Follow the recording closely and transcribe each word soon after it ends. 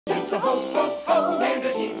It's a ho, ho, ho, and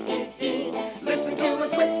a hee, hee, hee. Listen to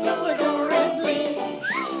us whistle adorably.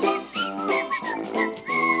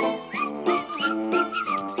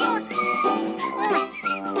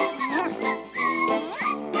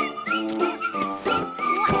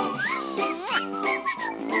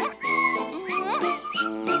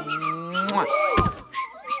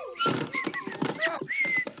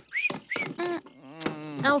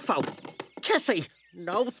 Elfo, Kissy,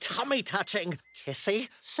 no tummy touching. Kissy,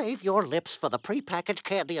 save your lips for the prepackaged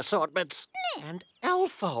candy assortments. And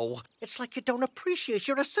Elfo, it's like you don't appreciate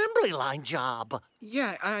your assembly line job.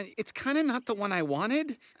 Yeah, it's kind of not the one I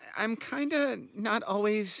wanted. I'm kind of not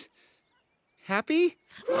always happy.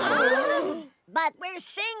 But we're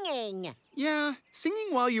singing. Yeah, singing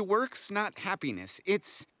while you work's not happiness.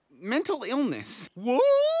 It's mental illness. What?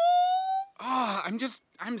 Oh,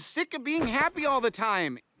 I'm sick of being happy all the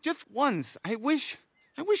time. Just once. I wish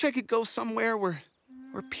I could go somewhere where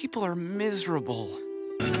people are miserable.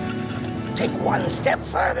 Take one step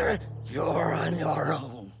further, you're on your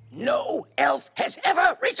own. No elf has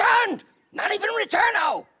ever returned! Not even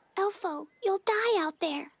Returno! Elfo, you'll die out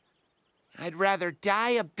there. I'd rather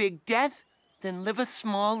die a big death than live a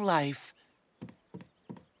small life.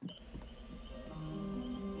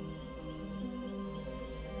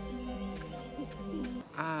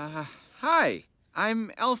 Hi,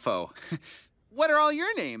 I'm Elfo. What are all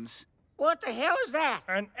your names? What the hell is that?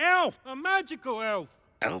 An elf! A magical elf!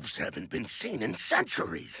 Elves haven't been seen in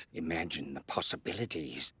centuries. Imagine the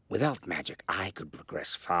possibilities. With elf magic, I could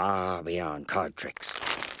progress far beyond card tricks.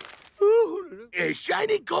 A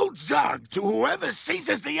shiny gold zarg to whoever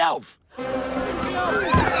seizes the elf!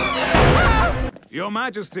 Your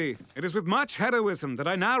Majesty, it is with much heroism that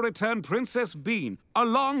I now return Princess Bean,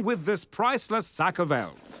 along with this priceless sack of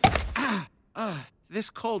elves. This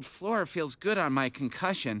cold floor feels good on my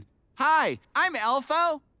concussion. Hi, I'm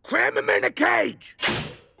Elfo. Cram him in a cage!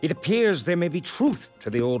 It appears there may be truth to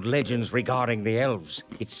the old legends regarding the elves.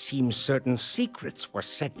 It seems certain secrets were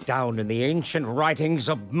set down in the ancient writings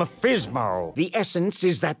of Mephismo. The essence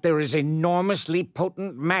is that there is enormously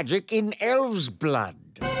potent magic in elves' blood.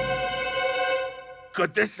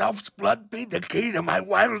 Could this elf's blood be the key to my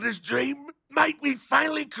wildest dream? Might we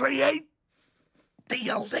finally create the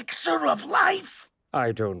elixir of life?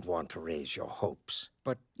 I don't want to raise your hopes,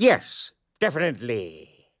 but yes,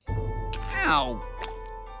 definitely. Ow!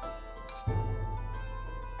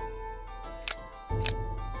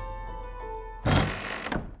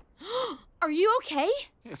 Are you okay?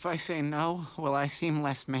 If I say no, will I seem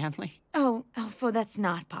less manly? Oh, Elfo, that's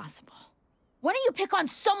not possible. Why don't you pick on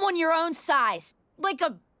someone your own size? Like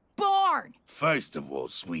a barn? First of all,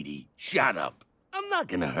 sweetie, shut up. I'm not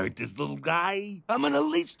gonna hurt this little guy. I'm gonna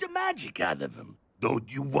leech the magic out of him.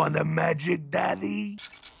 Don't you want a magic, Daddy?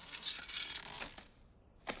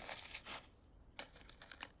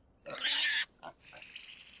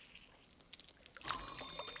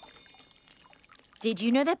 Did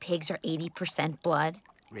you know that pigs are 80% blood?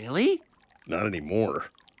 Really? Not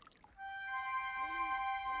anymore.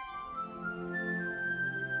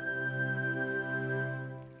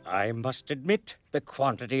 I must admit, the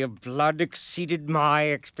quantity of blood exceeded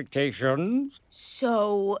my expectations.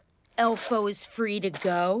 So, Elfo is free to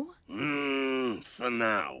go? For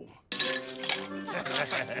now.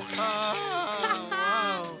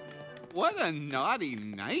 Oh, what a naughty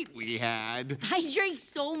night we had. I drank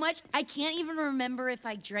so much, I can't even remember if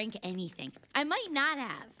I drank anything. I might not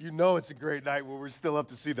have. You know it's a great night when we're still up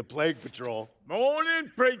to see the Plague Patrol.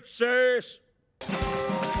 Morning, princess!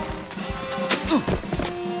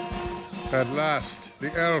 At last,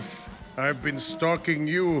 the elf. I've been stalking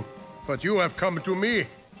you, but you have come to me.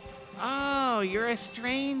 Oh, you're a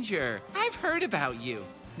stranger. I've heard about you.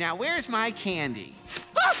 Now, where's my candy?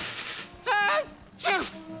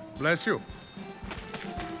 Bless you.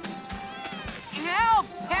 Help!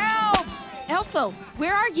 Help! Elfo,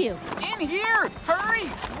 where are you? In here! Hurry!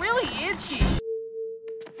 It's really itchy!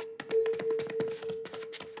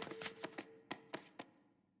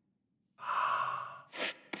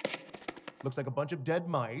 Looks like a bunch of dead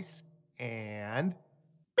mice, and...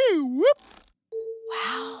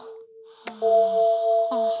 Wow.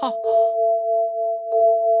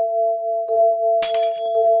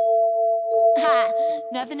 Ha!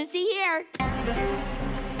 Nothing to see here.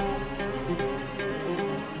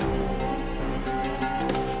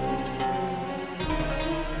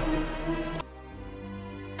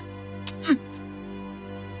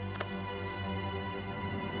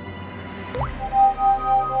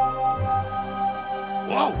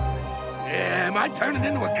 Whoa! Am I turning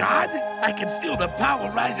into a god? I can feel the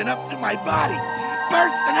power rising up through my body,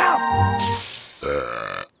 bursting out.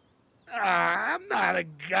 I'm not not a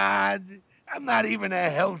god. I'm not even a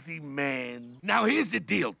healthy man. Now, here's the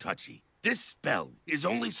deal, Touchy. This spell is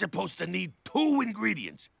only supposed to need 2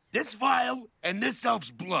 ingredients. This vial and this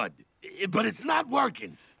elf's blood. But it's not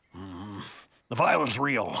working. The vial is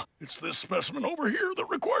real. It's this specimen over here that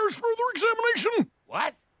requires further examination.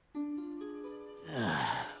 What?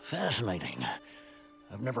 Fascinating.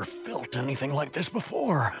 I've never felt anything like this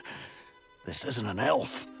before. This isn't an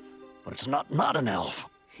elf, but it's not an elf.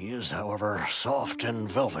 He is, however, soft and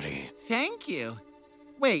velvety. Thank you.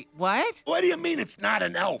 Wait, what? What do you mean it's not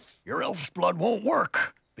an elf? Your elf's blood won't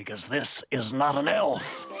work, because this is not an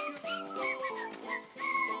elf.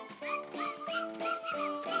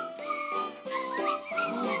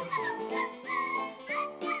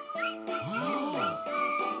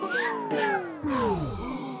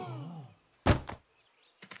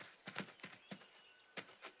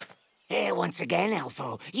 Here once again,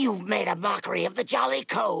 Elfo. You've made a mockery of the Jolly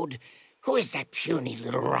Code. Who is that puny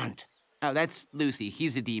little runt? Oh, that's Lucy.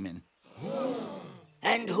 He's a demon.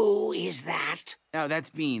 And who is that? Oh, that's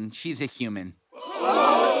Bean. She's a human.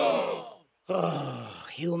 Oh,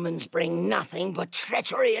 humans bring nothing but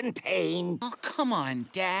treachery and pain. Oh, come on,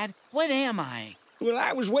 Dad. What am I? Well,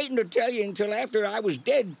 I was waiting to tell you until after I was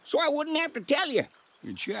dead, so I wouldn't have to tell you.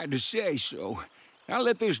 You tried to say so. I'll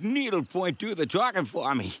let this needlepoint do the talking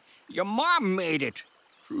for me. Your mom made it.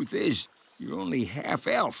 Truth is, you're only half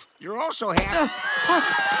elf. You're also half...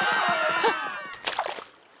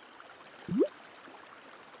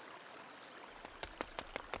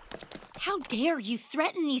 How dare you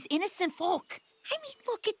threaten these innocent folk? I mean,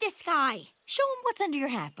 look at this guy. Show him what's under your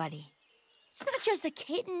hat, buddy. It's not just a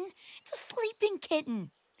kitten. It's a sleeping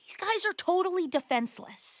kitten. These guys are totally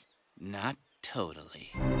defenseless. Not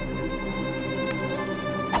totally.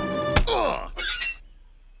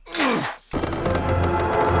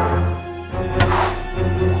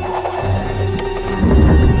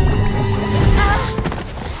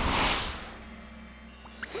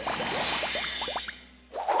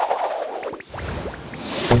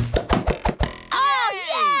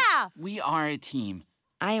 We are a team.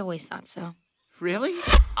 I always thought so. Really?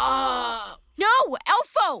 No!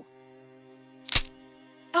 Elfo!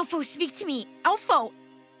 Elfo, speak to me. Elfo!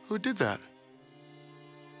 Who did that?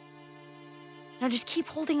 Now just keep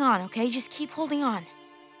holding on, okay? Just keep holding on.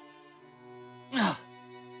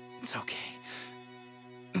 It's okay.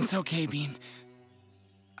 It's okay, Bean.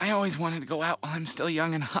 I always wanted to go out while I'm still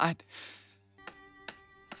young and hot.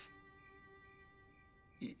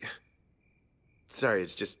 Sorry,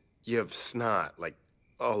 it's just you have snot, like,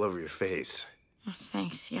 all over your face. Oh,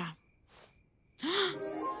 thanks, yeah.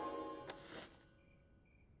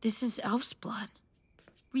 This is elf's blood.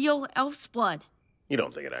 Real elf's blood. You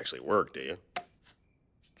don't think it actually worked, do you?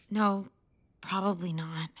 No, probably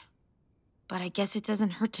not. But I guess it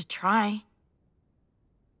doesn't hurt to try.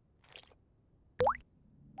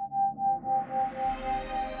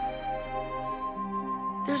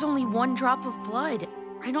 There's only 1 drop of blood.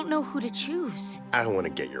 I don't know who to choose. I don't want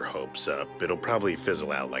to get your hopes up. It'll probably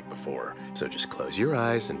fizzle out like before. So just close your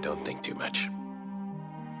eyes and don't think too much.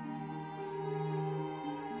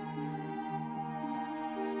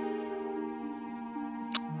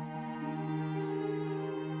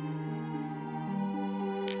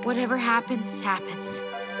 Whatever happens, happens.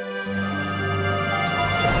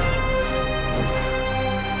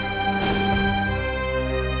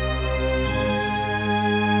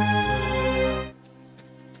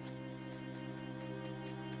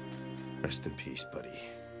 Rest in peace, buddy.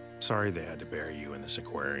 Sorry they had to bury you in this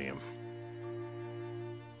aquarium.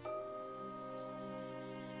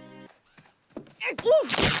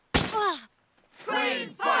 Queen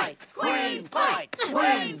fight! Queen fight!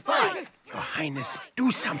 Queen fight! Your Highness,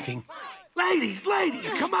 do something. Ladies,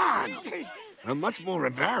 come on! I'm much more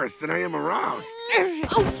embarrassed than I am aroused.